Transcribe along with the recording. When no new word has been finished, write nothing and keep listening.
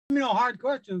No hard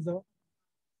questions though.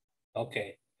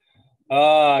 Okay.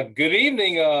 Good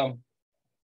evening,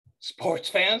 sports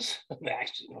fans.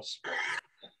 Actually, no sports.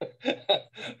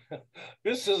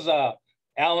 This is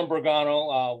Alan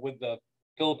Bergano with the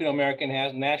Filipino American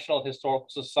National Historical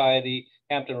Society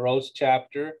Hampton Roads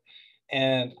chapter.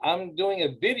 And I'm doing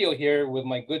a video here with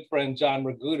my good friend, John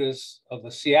Ragudos of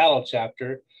the Seattle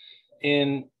chapter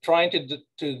in trying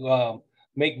to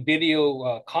make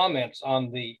video comments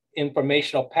on the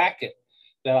informational packet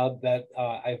that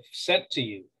I've sent to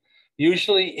you.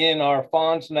 Usually in our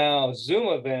FANHS NOW Zoom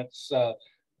events,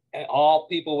 all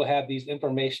people will have these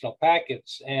informational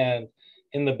packets. And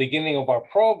in the beginning of our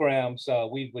programs,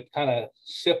 we would kind of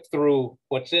sift through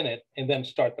what's in it and then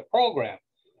start the program.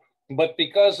 But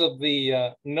because of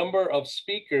the number of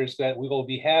speakers that we will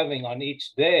be having on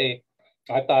each day,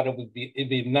 I thought it'd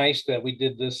be nice that we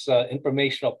did this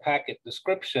informational packet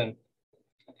description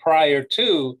prior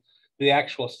to the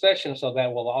actual session, so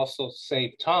that will also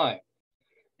save time.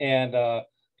 And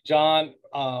John,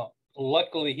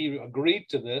 luckily he agreed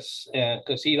to this, and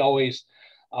because he'd always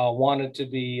wanted to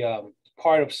be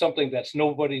part of something that's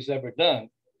nobody's ever done.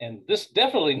 And this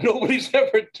definitely nobody's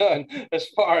ever done as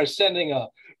far as sending a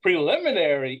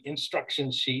preliminary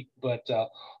instruction sheet, but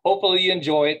hopefully you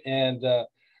enjoy it. And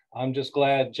I'm just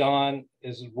glad John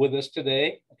is with us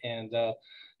today. And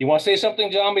you want to say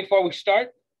something, John, before we start?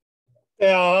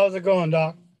 Yeah, how's it going,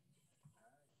 Doc?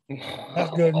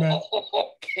 That's good, man.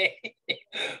 Okay.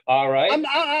 All right.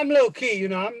 I'm low key, you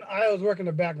know. I was working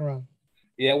the background.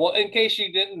 Yeah. Well, in case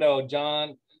you didn't know,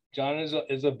 John is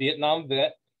a Vietnam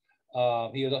vet.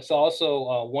 He was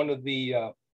also one of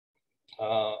the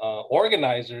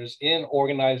organizers in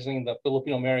organizing the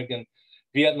Filipino American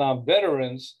Vietnam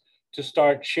veterans to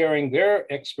start sharing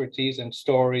their expertise and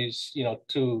stories, you know,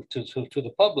 to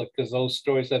the public, because those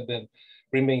stories have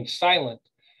remained silent.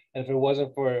 And if it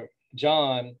wasn't for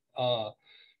John,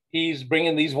 he's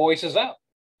bringing these voices out.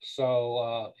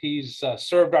 So he's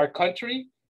served our country.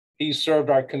 He's served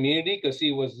our community because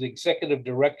he was the executive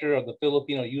director of the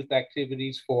Filipino youth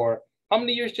activities for how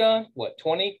many years, John? What,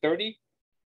 20, 30?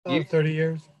 30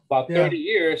 years. About 30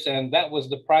 years. And that was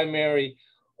the primary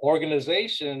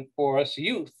organization for us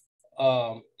youth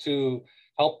to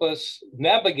help us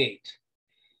navigate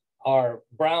our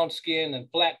brown skin and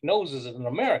flat noses in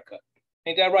America.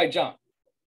 Ain't that right, John?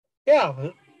 Yeah,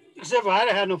 except for I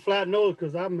didn't have no flat nose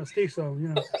because I'm mestizo, you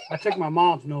know. I took my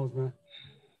mom's nose, man.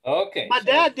 Okay. My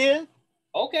dad did.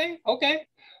 Okay.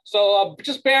 So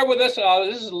just bear with us.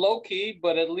 This is low key,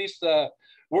 but at least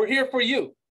we're here for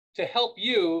you to help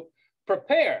you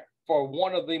prepare for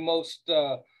one of the most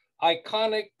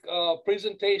iconic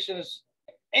presentations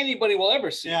anybody will ever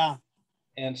see. Yeah.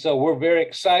 And so we're very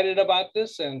excited about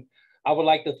this. And I would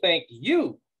like to thank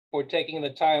you for taking the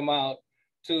time out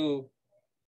to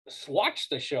watch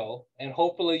the show. And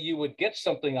hopefully you would get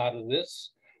something out of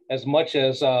this, as much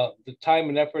as the time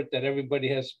and effort that everybody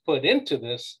has put into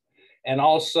this, and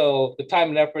also the time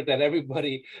and effort that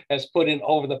everybody has put in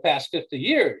over the past 50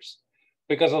 years.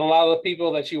 Because a lot of the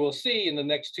people that you will see in the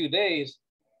next 2 days,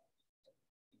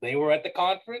 they were at the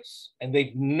conference and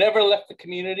they've never left the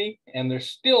community, and they're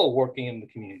still working in the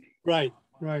community. Right.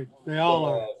 They all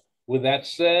are. With that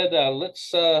said,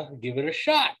 let's give it a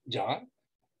shot, John.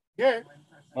 Yeah.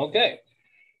 Okay.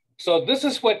 So this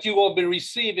is what you will be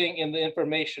receiving in the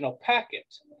informational packet.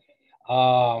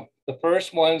 The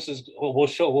first ones is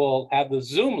we'll have the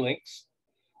Zoom links.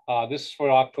 This is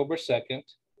for October 2nd.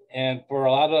 And for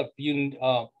a lot of you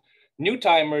new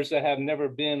timers that have never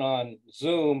been on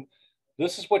Zoom,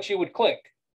 this is what you would click.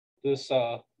 This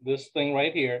thing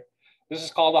right here. This is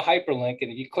called a hyperlink.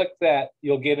 And if you click that,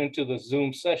 you'll get into the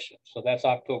Zoom session. So that's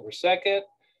October 2nd.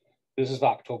 This is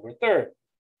October 3rd.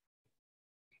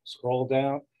 Scroll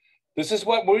down. This is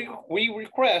what we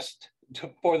request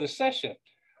for the session.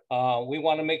 We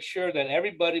want to make sure that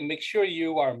make sure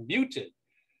you are muted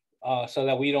so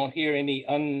that we don't hear any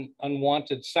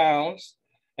unwanted sounds.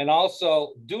 And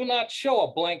also, do not show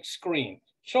a blank screen.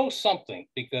 Show something,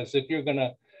 because if you're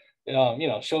gonna,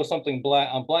 show something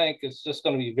blank, it's just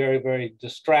going to be very, very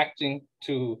distracting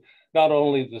to not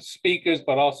only the speakers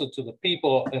but also to the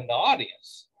people in the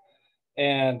audience.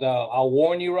 And I'll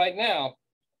warn you right now,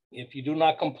 if you do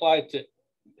not comply to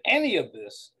any of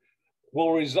this,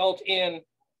 will result in,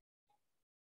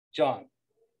 John.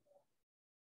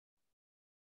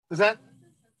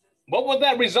 What would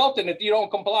that result in if you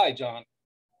don't comply, John?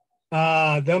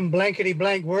 Them blankety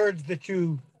blank words that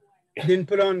you didn't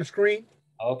put on the screen.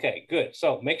 Okay, good.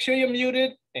 So make sure you're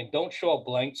muted and don't show a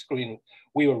blank screen.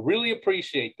 We would really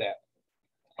appreciate that.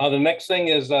 The next thing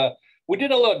is we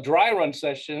did a little dry run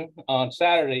session on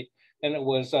Saturday, and it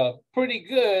was pretty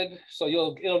good. So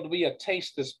it'll be a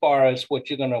taste as far as what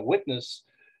you're going to witness,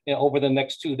 over the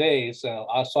next 2 days. So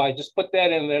I just put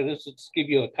that in there. This will just give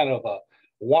you a kind of a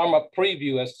warm-up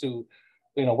preview as to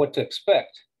what to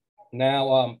expect.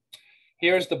 Now,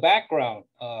 here's the background.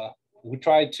 We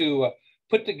tried to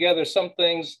put together some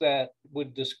things that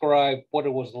would describe what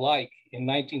it was like in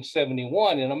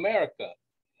 1971 in America.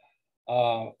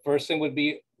 First thing would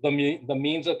be the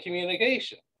means of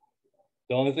communication.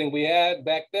 The only thing we had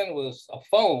back then was a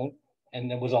phone, and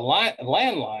there was a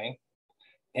landline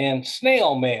and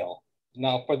snail mail.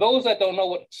 Now, for those that don't know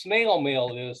what snail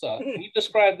mail is, can you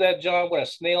describe that, John, what a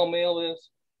snail mail is?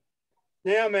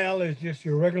 Snail mail is just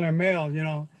your regular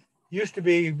mail, Used to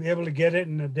be able to get it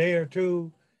in a day or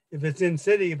two if it's in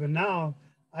city, but now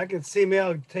I could see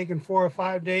mail taking 4 or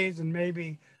 5 days and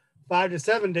maybe 5 to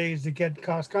 7 days to get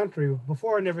cross country.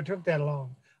 Before, it never took that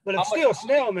long. But it's still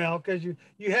snail mail because you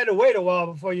had to wait a while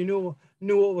before you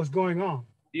knew what was going on.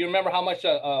 Do you remember how much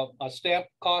a stamp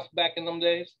cost back in them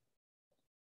days?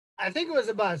 I think it was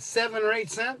about 7 or 8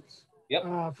 cents.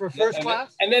 Yep. For first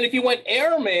class. And then if you went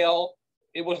air mail,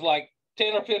 it was like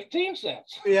 10 or 15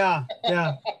 cents. Yeah.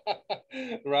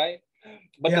 Right.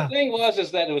 But the thing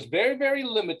is that it was very, very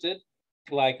limited.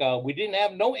 Like we didn't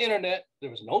have no internet.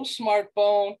 There was no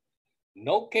smartphone,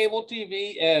 no cable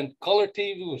TV, and color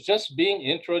TV was just being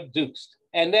introduced.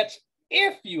 And that's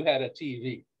if you had a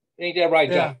TV. Ain't that right,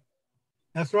 John? Yeah,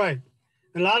 that's right.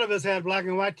 And a lot of us had black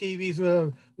and white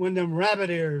TVs with them rabbit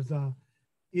ears,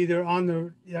 either on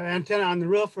the antenna on the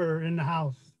roof or in the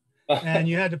house. And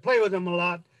you had to play with them a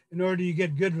lot in order to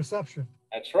get good reception.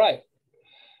 That's right.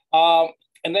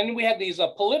 And then we had these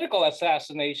political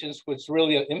assassinations, which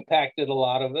really impacted a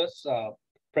lot of us.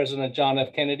 President John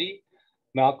F. Kennedy,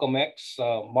 Malcolm X,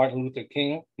 Martin Luther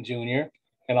King Jr.,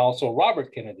 and also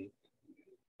Robert Kennedy.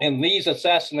 And these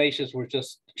assassinations were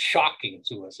just shocking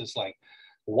to us. It's like,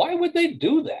 why would they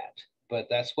do that? But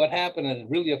that's what happened. And it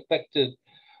really affected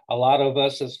a lot of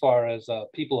us as far as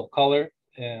people of color,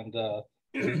 and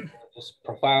just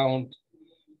profound,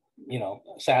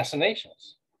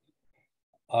 assassinations.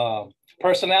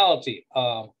 Personality.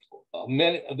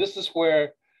 This is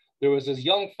where there was this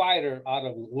young fighter out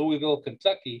of Louisville,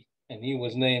 Kentucky, and he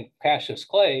was named Cassius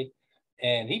Clay,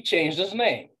 and he changed his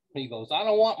name. He goes, I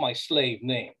don't want my slave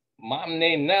name. My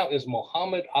name now is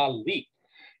Muhammad Ali.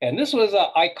 And this was an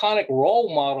iconic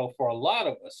role model for a lot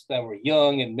of us that were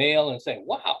young and male and saying,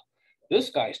 wow, this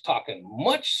guy's talking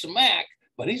much smack,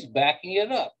 but he's backing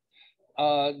it up.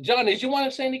 John, did you want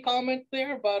to say any comment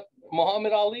there about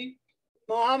Muhammad Ali?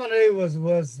 Muhammad Ali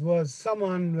was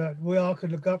someone that we all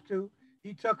could look up to.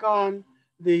 He took on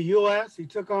the U.S., he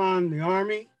took on the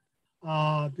Army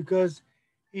because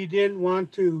he didn't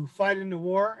want to fight in the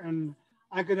war. And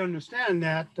I could understand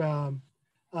that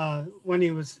when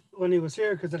he was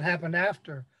here, because it happened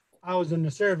after I was in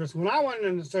the service. When I went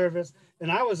in the service,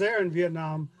 and I was there in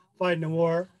Vietnam fighting the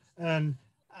war, and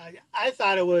I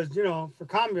thought it was,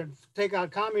 for take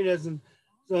out communism,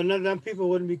 so none of them people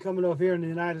wouldn't be coming over here in the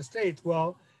United States.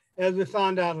 Well, as we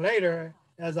found out later,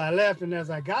 as I left and as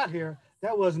I got here,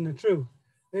 that wasn't the truth.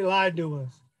 They lied to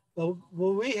us. But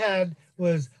what we had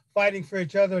was fighting for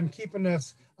each other and keeping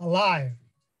us alive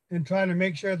and trying to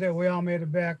make sure that we all made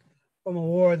it back from a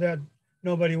war that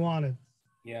nobody wanted.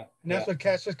 Yeah. And that's what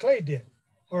Cassius Clay did.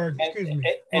 Or, excuse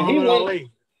me, and Muhammad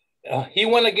Ali. He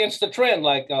went against the trend.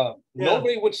 Like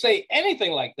nobody would say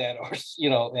anything like that, or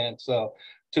and so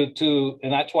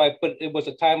and that's why it was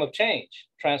a time of change,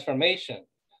 transformation,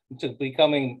 to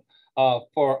becoming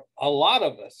for a lot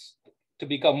of us to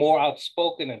become more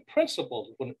outspoken and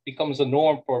principled when it becomes a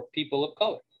norm for people of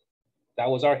color. That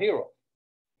was our hero.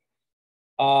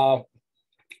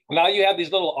 Now you have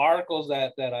these little articles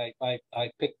that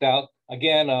I picked out.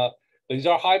 Again, these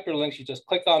are hyperlinks. You just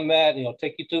click on that and it'll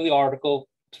take you to the article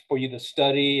for you to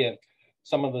study and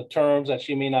some of the terms that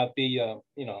you may not be,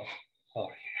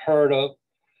 heard of.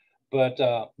 But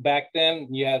back then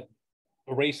you had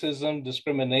racism,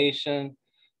 discrimination,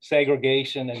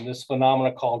 segregation, and this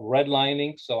phenomenon called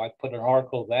redlining. So I put an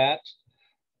article of that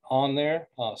on there.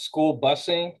 School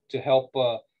busing to help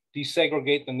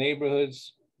desegregate the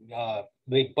neighborhoods.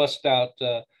 They bust out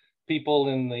people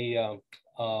in the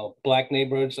Black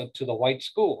neighborhoods to the white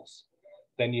schools.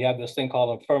 Then you have this thing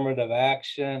called affirmative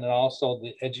action, and also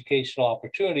the educational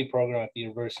opportunity program at the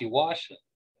University of Washington.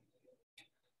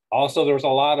 Also, there was a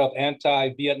lot of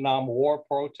anti-Vietnam War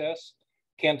protests.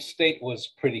 Kent State was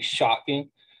pretty shocking,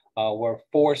 where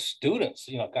 4 students,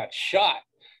 got shot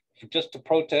just to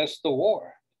protest the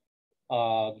war.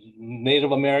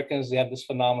 Native Americans, they have this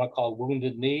phenomenon called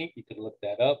Wounded Knee. You could look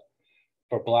that up.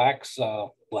 For Blacks,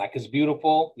 Black is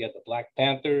Beautiful. You had the Black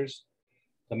Panthers.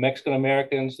 the Mexican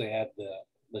Americans, they had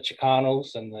the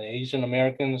Chicanos, and the Asian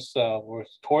Americans were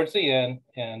towards the end,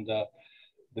 and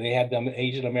they had the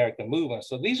Asian American movement.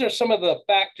 So these are some of the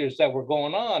factors that were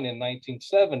going on in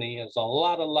 1970. There's a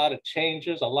lot of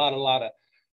changes, a lot of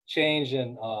change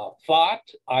in thought,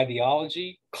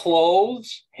 ideology,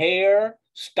 clothes, hair,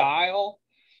 style.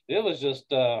 It was just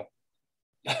a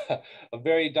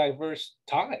very diverse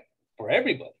time for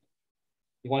everybody.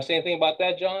 You want to say anything about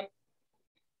that, John?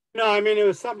 No, I mean, it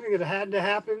was something that had to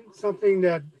happen, something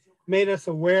that made us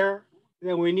aware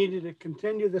that we needed to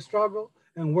continue the struggle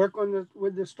and work on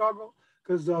with the struggle,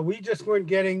 because we just weren't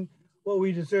getting what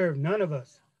we deserved. None of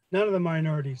us, none of the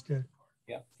minorities did.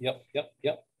 Yep.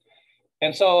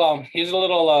 And so here's a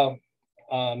little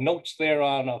notes there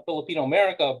on Filipino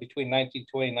America between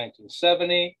 1920 and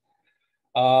 1970.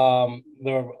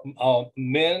 There were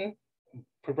men,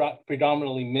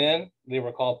 predominantly men. They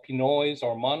were called Pinoys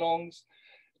or Manongs.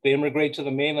 They immigrated to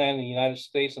the mainland in the United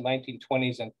States in the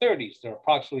 1920s and 30s. There were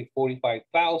approximately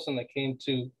 45,000 that came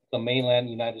to the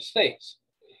mainland United States.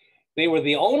 They were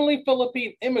the only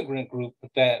Philippine immigrant group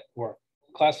that were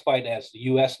classified as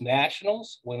US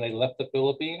nationals when they left the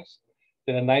Philippines.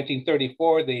 Then in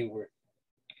 1934, they were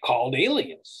called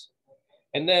aliens.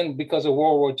 And then because of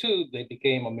World War II, they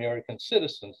became American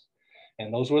citizens.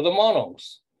 And those were the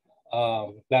Manongs.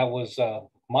 That was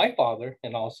my father,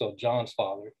 and also John's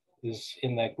father is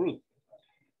in that group.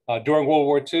 During World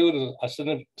War II, a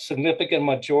significant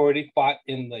majority fought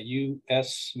in the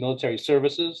U.S. military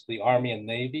services, the Army and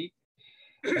Navy.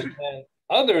 And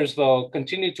others, though,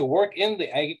 continued to work in the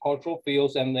agricultural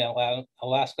fields and the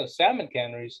Alaska salmon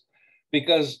canneries,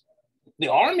 because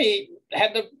the Army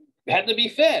had to be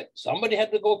fed. Somebody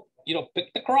had to go,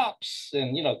 pick the crops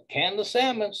and, can the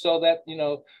salmon so that,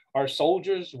 our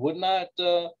soldiers would not,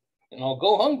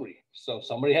 go hungry. So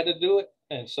somebody had to do it.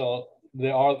 And so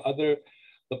there are other,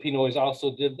 the Pinoys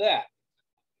also did that.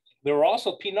 There were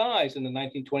also Pinays in the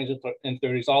 1920s and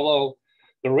 30s, although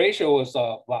the ratio was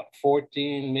about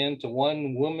 14 men to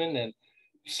 1 woman, and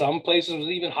some places was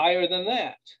even higher than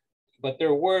that. But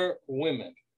there were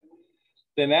women.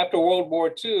 Then after World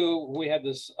War II, we had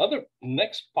this other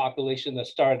next population that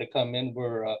started to come in,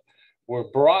 were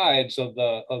brides of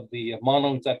the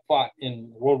Manongs that fought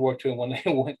in World War II. And when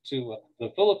they went to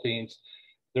the Philippines,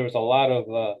 there was a lot of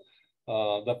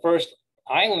the first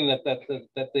island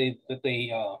that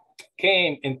they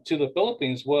came into the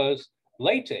Philippines was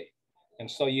Leyte,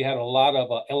 and so you had a lot of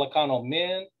Ilocano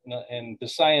men and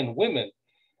Visayan women,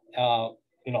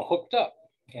 hooked up,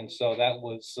 and so that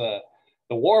was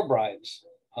the war brides.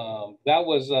 That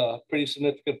was a pretty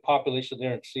significant population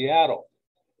there in Seattle.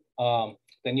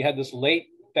 Then you had this late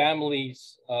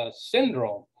families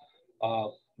syndrome,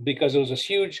 because there was this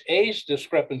huge age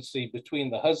discrepancy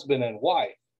between the husband and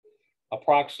wife,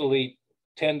 approximately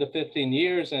 10 to 15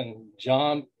 years, and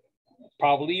John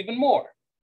probably even more.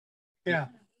 Yeah.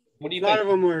 What do you think? A lot of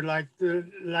them were like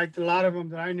a lot of them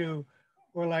that I knew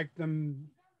were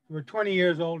 20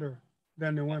 years older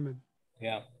than the women.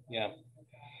 Yeah.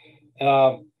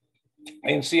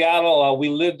 In Seattle, we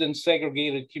lived in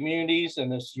segregated communities,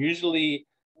 and it's usually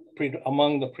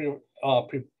among the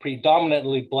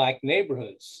predominantly Black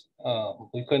neighborhoods.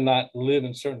 We could not live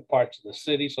in certain parts of the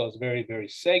city, so it's very, very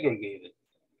segregated.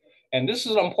 And this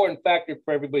is an important factor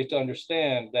for everybody to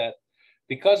understand, that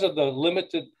because of the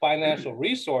limited financial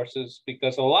resources,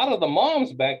 because a lot of the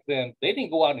moms back then, they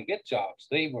didn't go out and get jobs.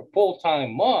 They were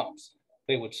full-time moms.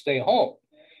 They would stay home.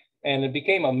 And it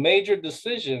became a major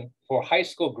decision for high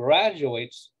school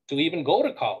graduates to even go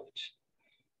to college.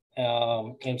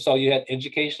 And so you had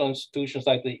educational institutions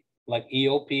like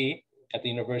EOP at the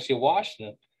University of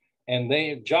Washington, and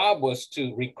their job was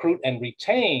to recruit and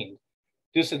retain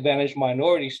disadvantaged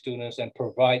minority students and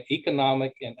provide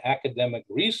economic and academic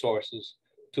resources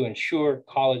to ensure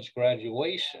college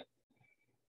graduation.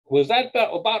 Was that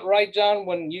about right, John,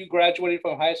 when you graduated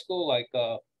from high school? Like,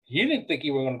 you didn't think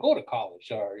you were going to go to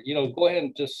college, or, go ahead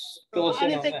and just fill us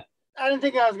in on that. I didn't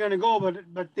think I was going to go,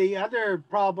 but the other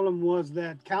problem was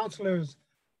that counselors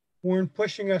weren't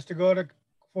pushing us to go to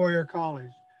four-year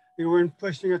college. They weren't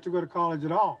pushing us to go to college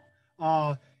at all.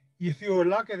 If you were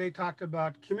lucky, they talked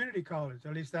about community college.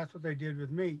 At least that's what they did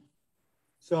with me.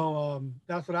 So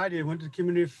that's what I did. Went to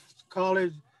community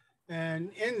college, and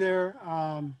in there,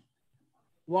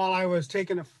 while I was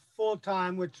taking a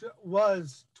full-time, which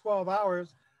was 12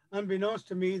 hours, unbeknownst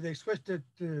to me, they switched it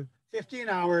to 15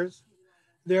 hours.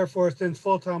 Therefore, since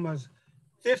full-time was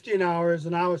 15 hours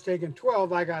and I was taking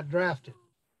 12, I got drafted.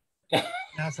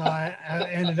 That's how I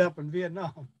ended up in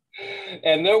Vietnam.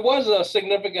 And there was a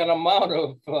significant amount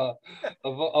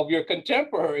of your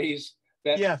contemporaries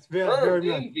that yes, very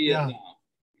in Vietnam.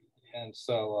 And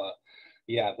so,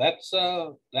 yeah, that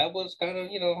was kind of,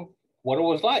 what it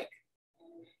was like.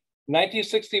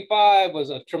 1965 was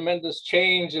a tremendous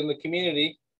change in the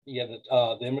community. Yeah,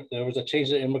 there was a change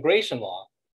in immigration law.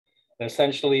 And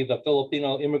essentially, the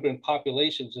Filipino immigrant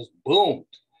population just boomed.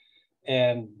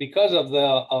 And because of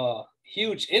the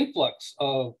huge influx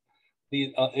of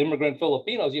the immigrant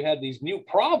Filipinos, you had these new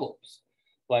problems,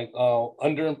 like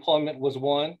underemployment was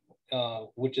one,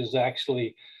 which is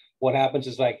actually what happens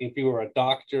is, like, if you were a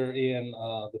doctor in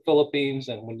the Philippines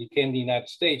and when you came to the United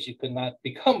States, you could not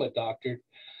become a doctor.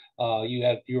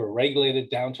 You were regulated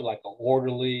down to like an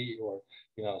orderly or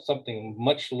something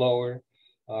much lower.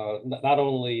 Not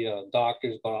only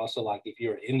doctors, but also like if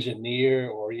you're an engineer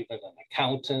or even an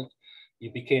accountant,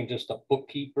 you became just a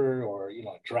bookkeeper or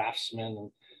a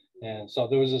draftsman. And so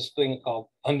there was this thing called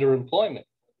underemployment.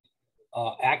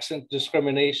 Accent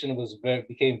discrimination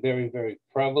became very, very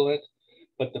prevalent.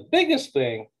 But the biggest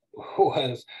thing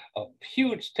was a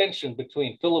huge tension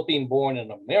between Philippine-born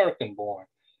and American-born,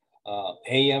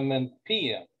 AM and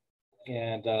PM.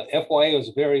 And FYA was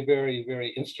very, very,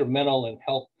 very instrumental in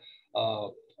help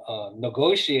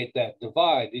negotiate that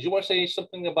divide. Did you want to say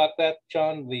something about that,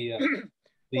 John, the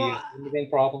immigrant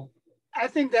problem? I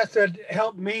think that's what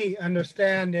helped me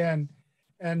understand and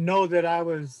know that I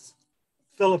was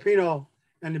Filipino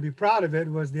and to be proud of it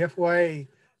was the FYA,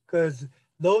 because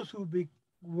those who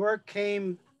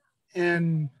came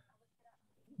and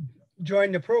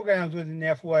joined the programs within the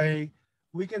FYA,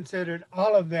 we considered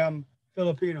all of them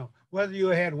Filipino. Whether you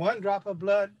had one drop of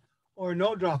blood or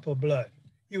no drop of blood,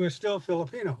 you were still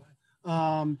Filipino.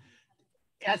 I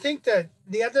think that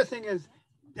the other thing is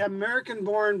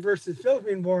American-born versus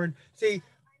Philippine-born. See,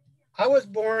 I was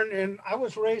born and I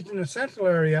was raised in the central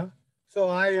area, so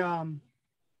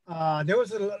there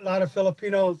was a lot of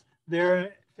Filipinos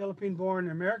there, Philippine-born,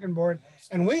 American-born,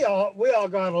 and we all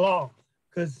got along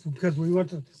because we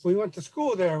went to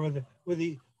school there with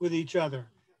each other,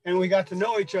 and we got to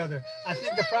know each other. I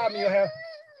think the problem you have,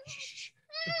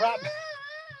 the problem.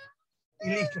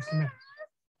 You leave just a minute.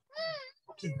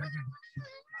 Okay.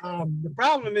 The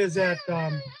problem is that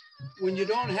when you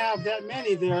don't have that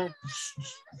many there,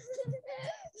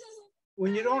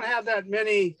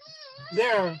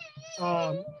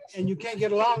 and you can't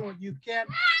get along, you can't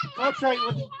culturate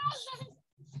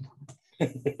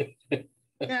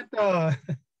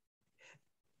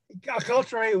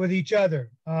with each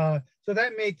other. So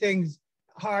that made things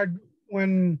hard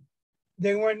when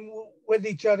they weren't with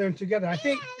each other and together. I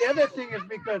think the other thing is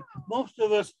because most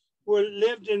of us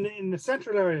lived in the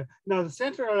central area. Now the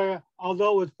central area,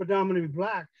 although it was predominantly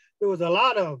Black, there was a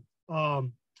lot of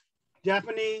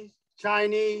Japanese,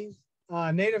 Chinese,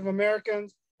 Native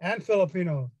Americans, and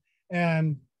Filipinos.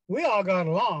 And we all got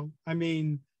along. I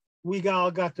mean, we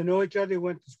all got to know each other,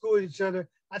 went to school with each other.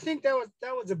 I think that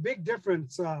was a big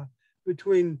difference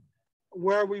between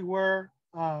where we were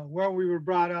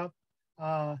brought up,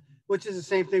 which is the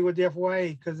same thing with the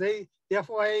FYA, because the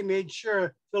FYA made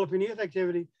sure, Philippine Youth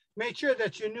Activity, made sure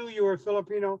that you knew you were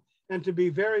Filipino and to be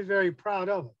very, very proud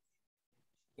of it.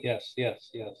 Yes, yes,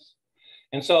 yes.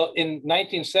 And so in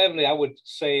 1970, I would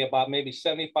say about maybe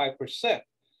 75%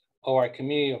 of our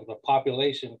community, of the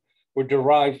population, were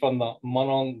derived from the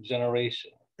Manong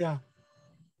generation. Yeah.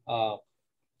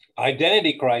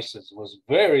 Identity crisis was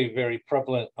very, very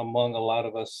prevalent among a lot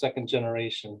of us second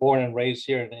generation, born and raised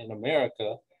here in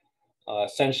America.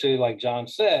 Essentially, like John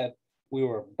said, we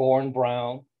were born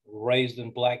brown, raised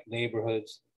in Black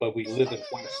neighborhoods, but we live in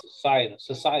white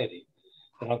society.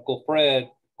 And Uncle Fred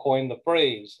coined the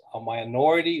phrase, a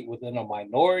minority within a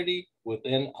minority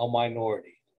within a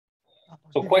minority.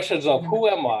 So questions of who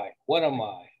am I, what am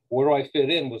I, where do I fit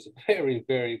in was very,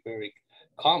 very, very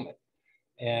common.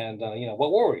 And,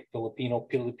 what were we? Filipino,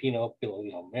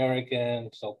 American,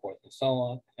 so forth and so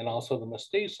on, and also the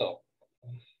mestizo.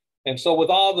 And so with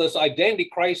all this identity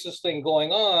crisis thing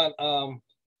going on,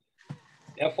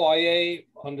 FYA,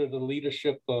 under the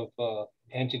leadership of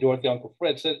Auntie Dorothy, Uncle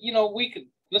Fred, said,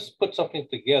 let's put something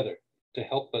together to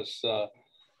help us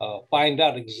find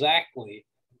out exactly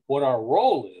what our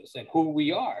role is and who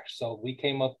we are. So we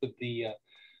came up with the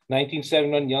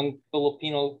 1971 Young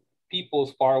Filipino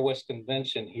People's Far West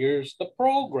Convention. Here's the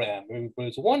program.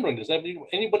 Everybody's wondering, does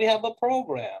anybody have a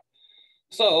program?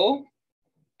 So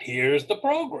here's the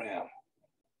program.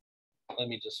 Let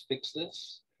me just fix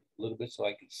this a little bit so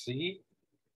I can see.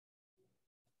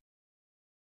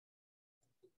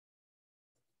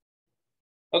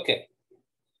 Okay.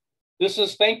 This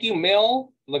is, thank you,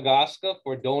 Mel Lagasca,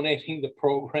 for donating the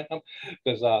program,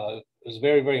 because it was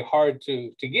very, very hard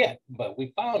to get, but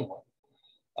we found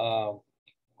one.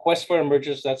 Quest for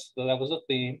Emergence, that was a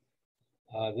theme.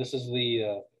 This is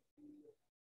the,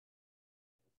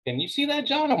 can you see that,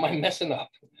 John? Or am I messing up?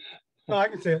 No, I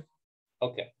can see it.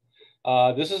 Okay.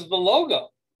 This is the logo.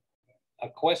 A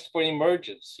Quest for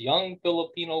Emergence, Young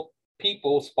Filipino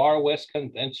People's Far West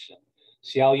Convention,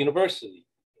 Seattle University.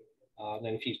 And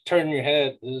if you turn your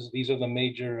head, these are the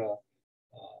major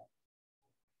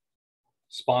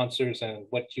sponsors and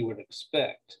what you would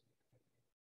expect.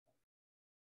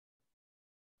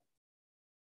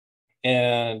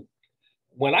 And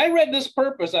when I read this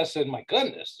purpose, I said, my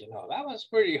goodness, you know, that was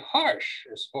pretty harsh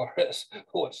as far as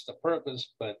what's the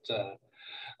purpose, but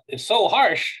it's so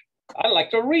harsh. I'd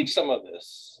like to read some of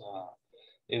this.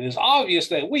 It is obvious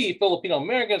that we Filipino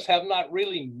Americans have not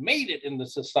really made it in the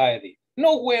society.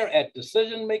 Nowhere at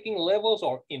decision-making levels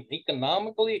or in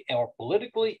economically or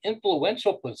politically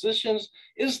influential positions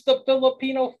is the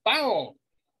Filipino found.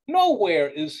 Nowhere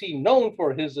is he known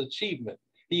for his achievement.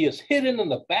 He is hidden in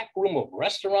the back room of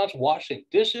restaurants washing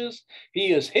dishes.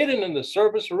 He is hidden in the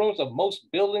service rooms of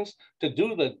most buildings to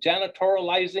do the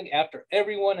janitorializing after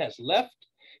everyone has left.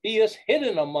 He is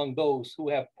hidden among those who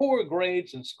have poor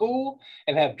grades in school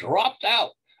and have dropped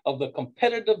out of the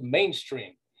competitive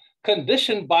mainstream.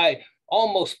 Conditioned by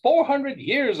almost 400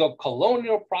 years of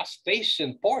colonial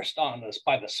prostration forced on us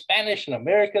by the Spanish and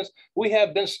Americans, we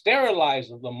have been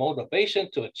sterilized of the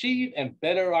motivation to achieve and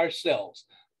better ourselves.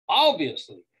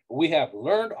 Obviously, we have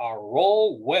learned our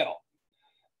role well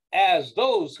as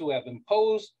those who have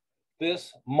imposed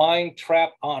this mind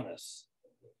trap on us.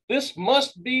 This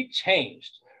must be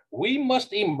changed. We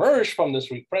must emerge from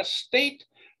this repressed state.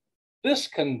 This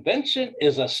convention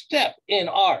is a step in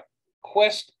our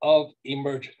quest of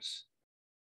emergence.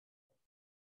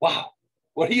 Wow.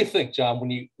 What do you think, John,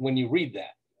 when you read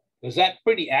that? Is that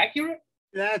pretty accurate?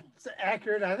 That's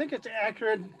accurate. I think it's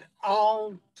accurate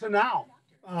all to now,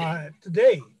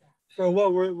 today, for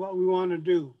what we want to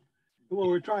do, what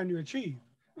we're trying to achieve.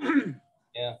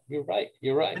 Yeah, you're right.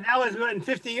 You're right. And that was written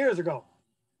 50 years ago.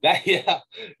 Yeah,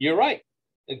 you're right.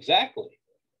 Exactly.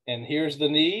 And here's the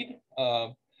need.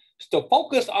 To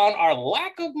focus on our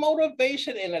lack of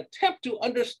motivation and attempt to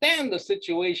understand the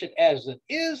situation as it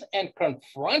is and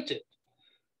confront it.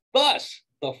 Thus,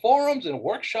 the forums and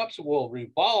workshops will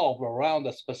revolve around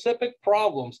the specific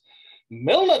problems,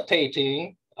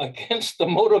 militating against the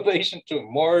motivation to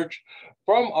emerge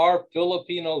from our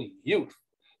Filipino youth.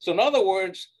 So in other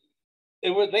words,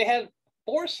 they had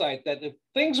foresight that if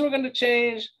things were going to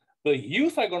change, the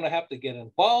youth are going to have to get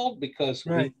involved because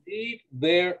we need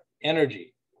their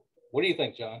energy. What do you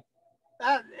think, John?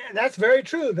 That's very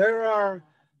true.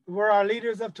 We're our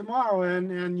leaders of tomorrow,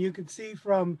 and you can see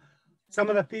from some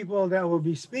of the people that will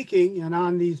be speaking and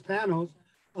on these panels,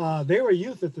 they were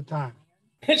youth at the time.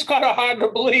 It's kind of hard to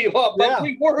believe, but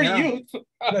we were youth.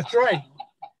 That's right.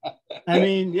 I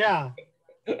mean, yeah.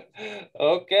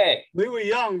 Okay. We were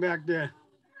young back then.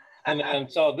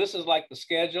 and so this is like the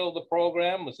schedule of the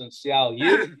program was in Seattle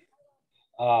Youth.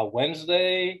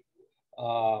 Wednesday,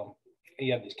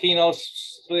 you have this keynote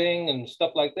thing and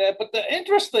stuff like that. But the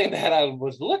interesting that I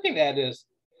was looking at is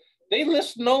they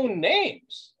list no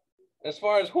names as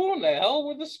far as who in the hell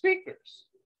were the speakers.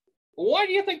 Why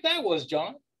do you think that was,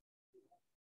 John?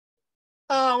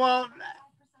 Well,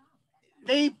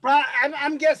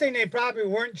 I'm guessing they probably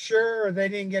weren't sure, or they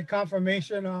didn't get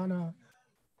confirmation on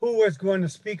who was going to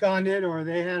speak on it, or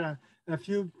they had a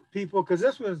few people, because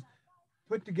this was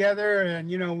put together and,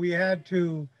 you know, we had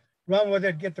to run with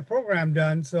it, get the program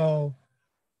done. So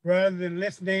rather than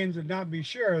list names and not be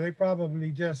sure, they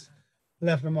probably just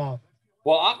left them off.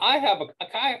 Well, I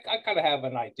kind of have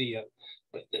an idea,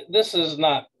 but this is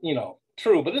not, you know,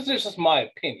 true, but this is just my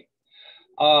opinion.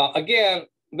 Again,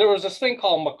 there was this thing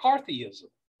called McCarthyism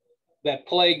that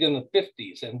plagued in the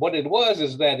 50s. And what it was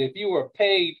is that if you were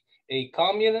paid a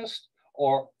communist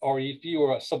or if you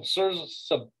were a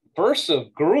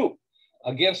subversive group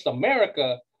against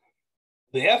America,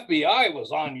 the FBI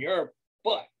was on your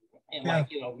butt and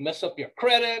like, you know, mess up your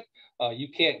credit, you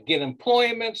can't get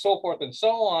employment, so forth and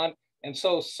so on. And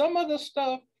so some of the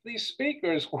stuff, these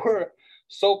speakers were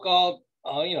so-called,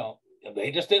 you know,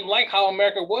 they just didn't like how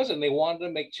America was and they wanted to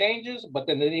make changes, but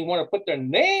then they didn't want to put their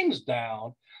names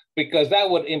down because that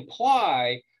would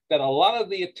imply that a lot of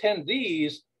the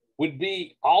attendees would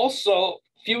be also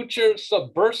future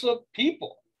subversive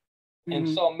people. And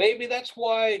so maybe that's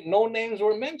why no names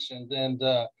were mentioned. And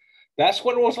that's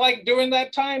what it was like during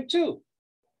that time too.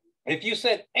 If you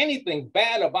said anything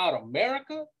bad about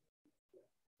America,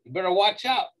 you better watch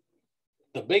out.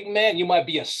 The big man, you might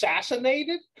be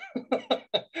assassinated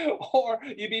or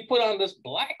you'd be put on this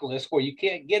blacklist where you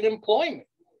can't get employment.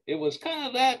 It was kind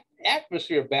of that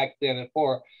atmosphere back then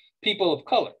for people of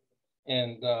color.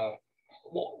 And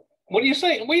what do you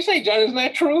say? What do you say, John? Isn't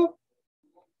that true?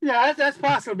 Yeah, that's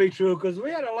possibly true because we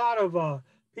had a lot of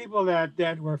people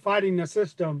that were fighting the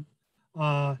system,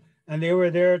 and they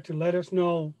were there to let us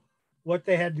know what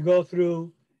they had to go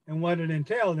through and what it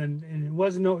entailed, and it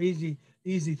wasn't no easy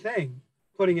thing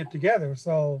putting it together.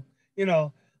 So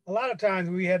a lot of times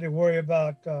we had to worry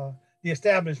about the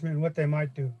establishment and what they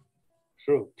might do.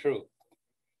 True, true.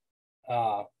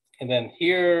 And then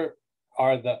here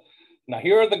are the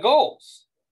goals,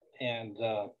 and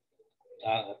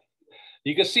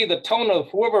you can see the tone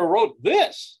of whoever wrote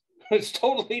this. It's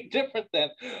totally different than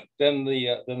in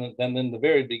the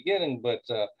very beginning. But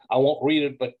I won't read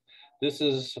it. But this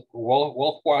is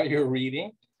well while you're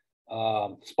reading.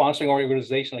 Sponsoring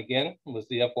organization again was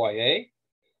the FYA.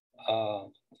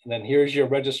 And then here's your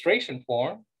registration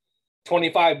form.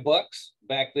 $25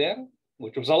 back then,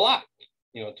 which was a lot,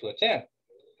 to attend.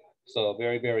 So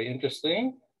very, very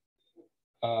interesting.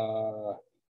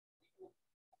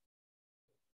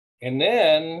 And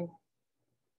then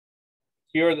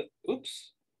here are the,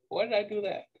 oops, why did I do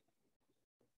that?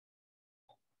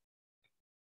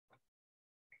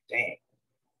 Dang.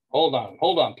 Hold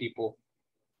on, people.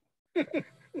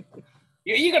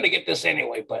 You're going to get this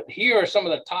anyway, but here are some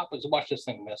of the topics. Watch this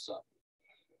thing mess up.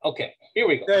 Okay, here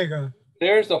we go. There you go.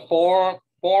 There's the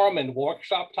forum and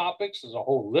workshop topics. There's a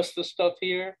whole list of stuff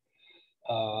here.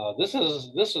 This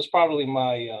is probably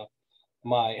my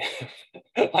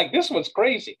like this one's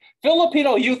crazy.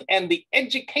 Filipino youth and the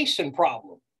education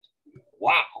problem.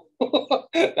 Wow,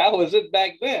 that was it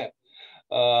back then.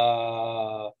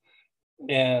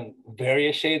 And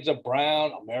various shades of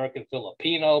brown, American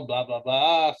Filipino, blah, blah,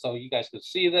 blah. So you guys could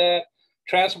see that.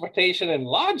 Transportation and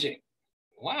lodging.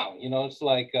 Wow, it's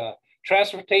like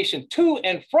transportation to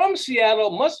and from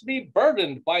Seattle must be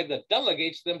burdened by the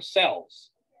delegates themselves.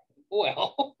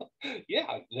 Well,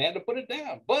 yeah, they had to put it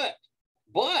down. But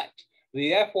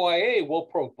the FYA will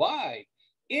provide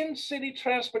in-city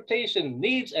transportation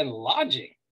needs and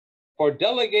lodging for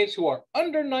delegates who are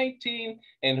under 19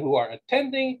 and who are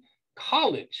attending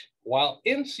college while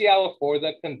in Seattle for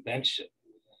the convention.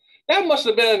 That must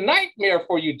have been a nightmare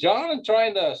for you, John,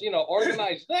 trying to,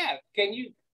 organize that. Can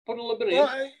you put a little bit of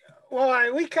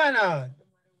we kind of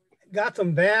got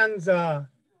some vans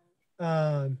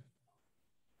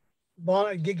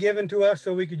given to us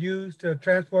so we could use to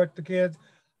transport the kids.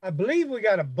 I believe we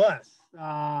got a bus.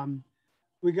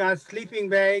 We got sleeping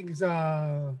bags.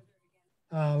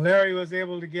 Larry was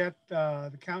able to get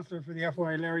the counselor for the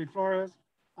FYA, Larry Flores.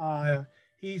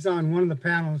 He's on one of the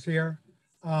panels here.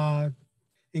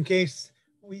 In case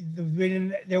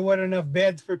there weren't enough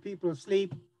beds for people to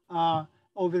sleep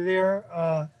over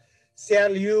there.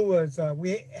 Seattle U was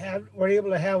were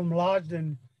able to have them lodged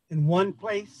in one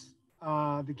place,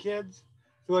 the kids,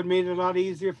 so it made it a lot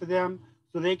easier for them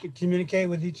so they could communicate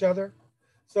with each other.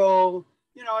 So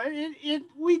we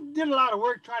did a lot of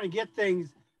work trying to get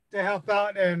things to help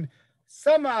out, and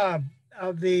some of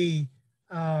the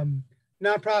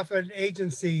nonprofit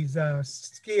agencies,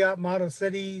 Ski Up Model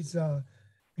Cities,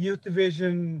 Youth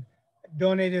Division,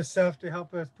 donated stuff to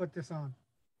help us put this on.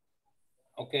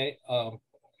 Okay. Well,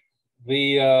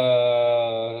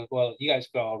 you guys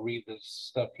can all read this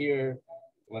stuff here.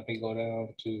 Let me go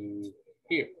down to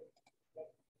here.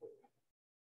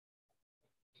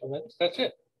 So that's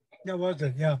it. That was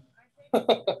it, yeah.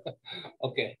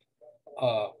 Okay.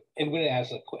 And when it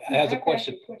has a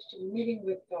question. Meeting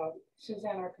with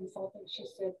Suzanne, our consultant, she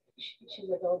said she's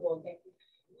available again.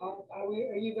 Are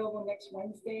you available next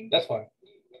Wednesday? That's fine.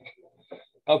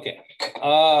 Okay.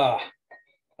 All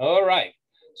right.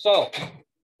 So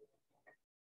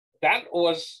that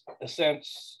was a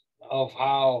sense of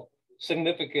how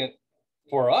significant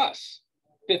for us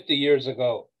 50 years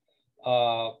ago,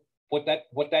 what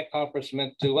that conference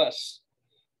meant to us.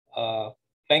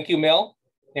 Thank you, Mel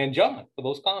and John, for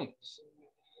those comments.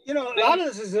 A lot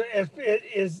of this is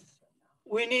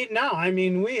we need now. I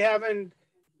mean, we haven't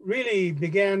really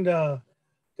began to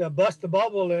bust the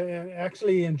bubble and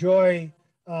actually enjoy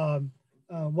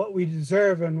what we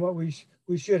deserve and what we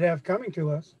should have coming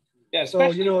to us. Yeah, so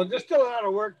there's still a lot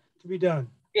of work to be done.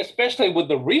 Especially with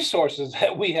the resources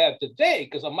that we have today,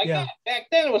 because God, back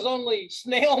then it was only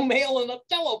snail mail and a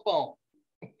telephone.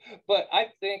 But I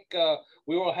think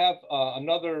we will have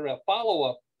another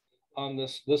follow-up on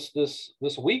this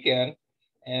weekend,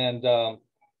 and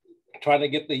try to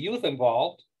get the youth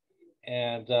involved,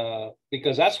 and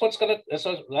because that's what's gonna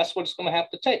have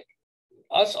to take.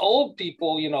 Us old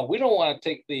people, we don't want to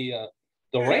take the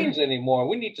reins anymore.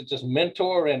 We need to just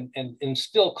mentor and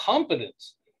instill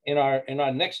confidence in our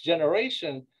next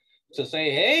generation to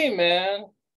say, hey man,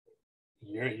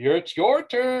 it's your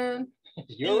turn.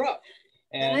 You're up.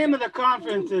 And the name of the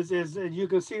conference is you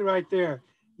can see right there,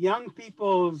 Young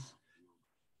People's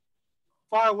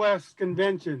Far West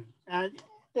Convention. And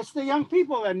it's the young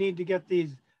people that need to get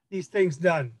these things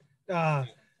done.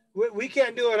 We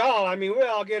can't do it all. I mean, we're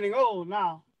all getting old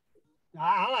now.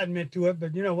 I'll admit to it,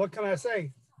 but you know, what can I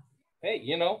say? hey,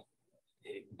 you know,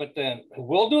 but then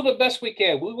we'll do the best we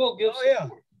can. We will give. Oh yeah.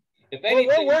 If anything,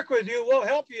 we'll work with you. We'll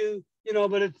help you. You know,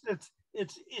 but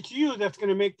it's you that's going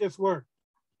to make this work.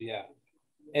 Yeah,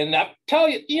 and I tell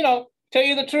you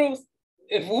the truth.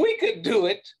 If we could do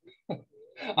it,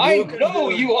 I know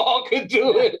you all could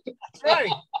do it. That's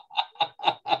right.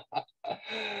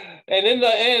 And in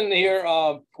the end here,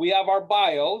 we have our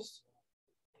bios.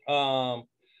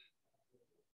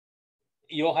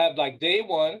 You'll have like day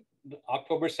one,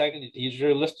 October 2nd, here's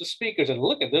your list of speakers. And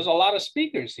look, there's a lot of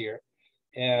speakers here.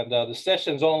 And the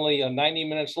session's only 90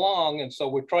 minutes long. And so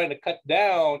we're trying to cut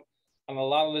down on a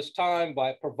lot of this time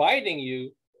by providing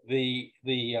you the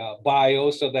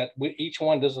bio so that each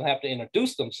one doesn't have to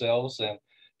introduce themselves. And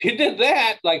if you did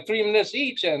that, like 3 minutes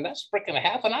each, and that's freaking a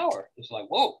half an hour. It's like,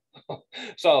 whoa.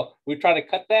 So we try to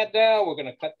cut that down. We're going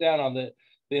to cut down on the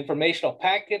informational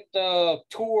packet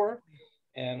tour.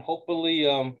 And hopefully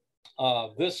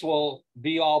this will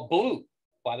be all blue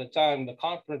by the time the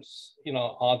conference,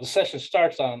 the session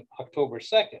starts on October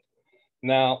 2nd.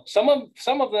 Now, some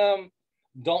of them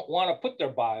don't want to put their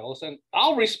bios, and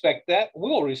I'll respect that.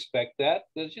 We'll respect that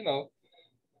because,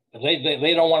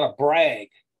 they don't want to brag,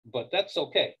 but that's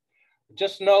okay.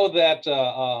 Just know that,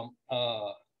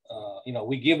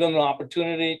 we give them an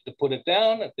opportunity to put it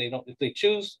down. If they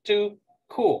choose to,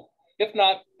 cool. If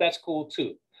not, that's cool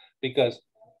too. Because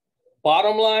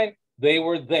bottom line, they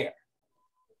were there.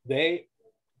 They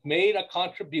made a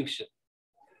contribution.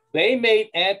 They made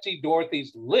Auntie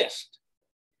Dorothy's list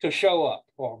to show up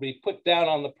or be put down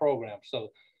on the program. So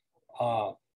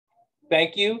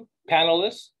thank you,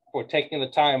 panelists, for taking the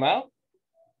time out.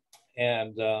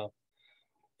 And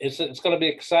it's going to be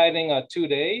exciting 2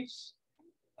 days.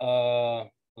 Let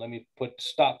me put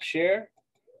stop share.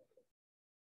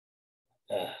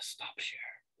 Stop share.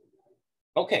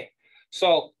 Okay.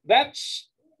 So that's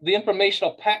the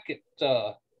informational packet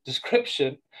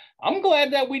description. I'm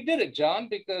glad that we did it, John,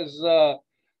 because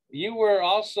you were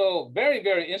also very,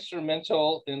 very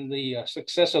instrumental in the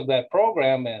success of that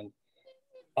program. And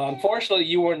unfortunately,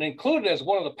 you weren't included as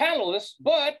one of the panelists,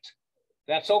 but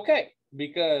that's okay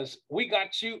because we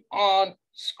got you on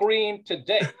screen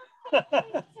today.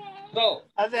 So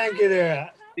I thank you there.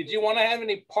 Did you want to have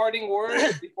any parting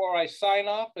words before I sign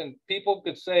off? And people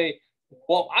could say,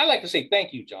 well, I like to say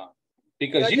thank you, John,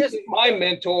 because you've been my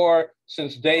mentor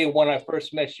since day one I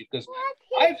first met you. Because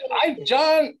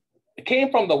John came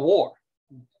from the war.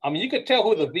 I mean, you could tell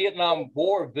who the Vietnam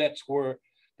War vets were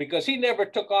because he never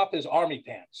took off his army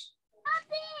pants.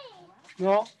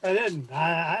 No, I didn't.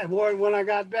 I wore it when I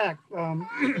got back.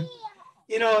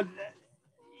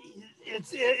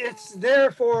 It's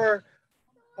there for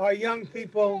our young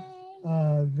people,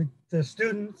 the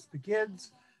students, the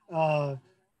kids, to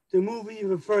move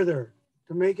even further,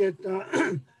 to make it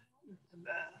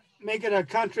a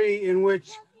country in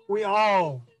which we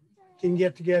all can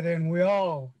get together and we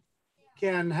all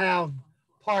can have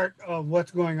part of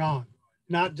what's going on,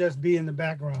 not just be in the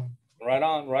background. Right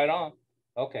on, right on.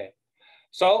 Okay.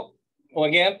 So, well,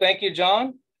 again, thank you,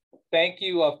 John. Thank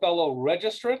you, fellow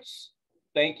registrants.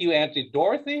 Thank you, Auntie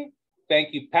Dorothy.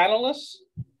 Thank you, panelists.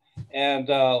 And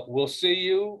we'll see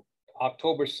you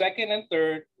October 2nd and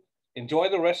 3rd. Enjoy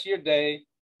the rest of your day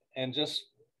and just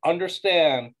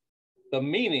understand the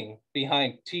meaning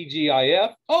behind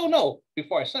TGIF. Oh, no,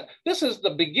 before I said, this is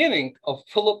the beginning of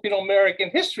Filipino American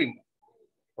History Month,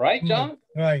 right, John?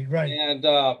 Right. And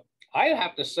I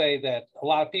have to say that a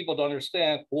lot of people don't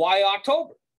understand why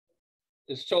October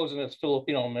is chosen as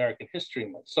Filipino American History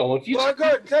Month. So if you tell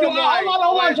them why.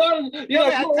 Hold on, John.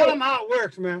 Tell them how it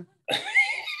works, man.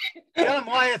 Tell them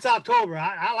why it's October.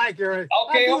 I like your.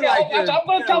 Okay. I'm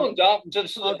going to tell them, John.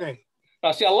 Okay.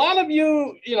 Now, see, a lot of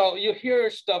you hear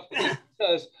stuff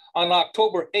because on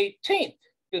October 18th,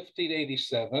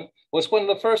 1587, was when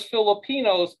the first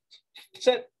Filipinos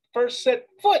first set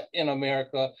foot in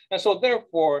America. And so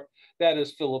therefore, that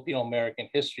is Filipino American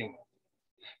History Month.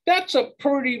 That's a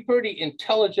pretty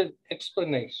intelligent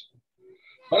explanation.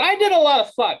 But I did a lot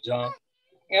of thought, John,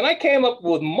 and I came up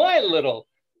with my little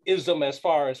ism as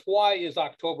far as why is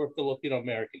October Filipino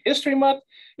American History Month?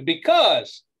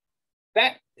 Because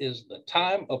that is the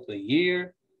time of the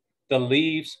year the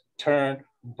leaves turn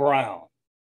brown.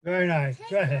 Very nice.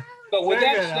 So with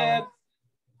that said,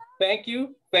 thank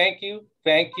you.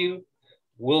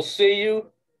 We'll see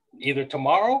you either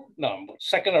tomorrow,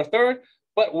 2nd or 3rd.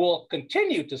 but we'll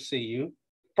continue to see you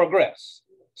progress.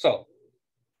 So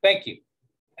thank you.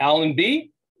 Alan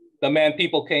B., the man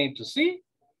people came to see.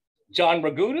 John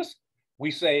Ragudos,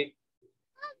 we say,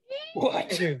 what?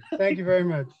 Thank you. Thank you very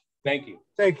much. Thank you.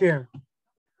 Take care.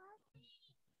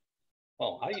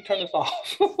 Oh, how do you turn this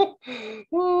off?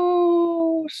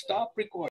 Ooh, stop recording.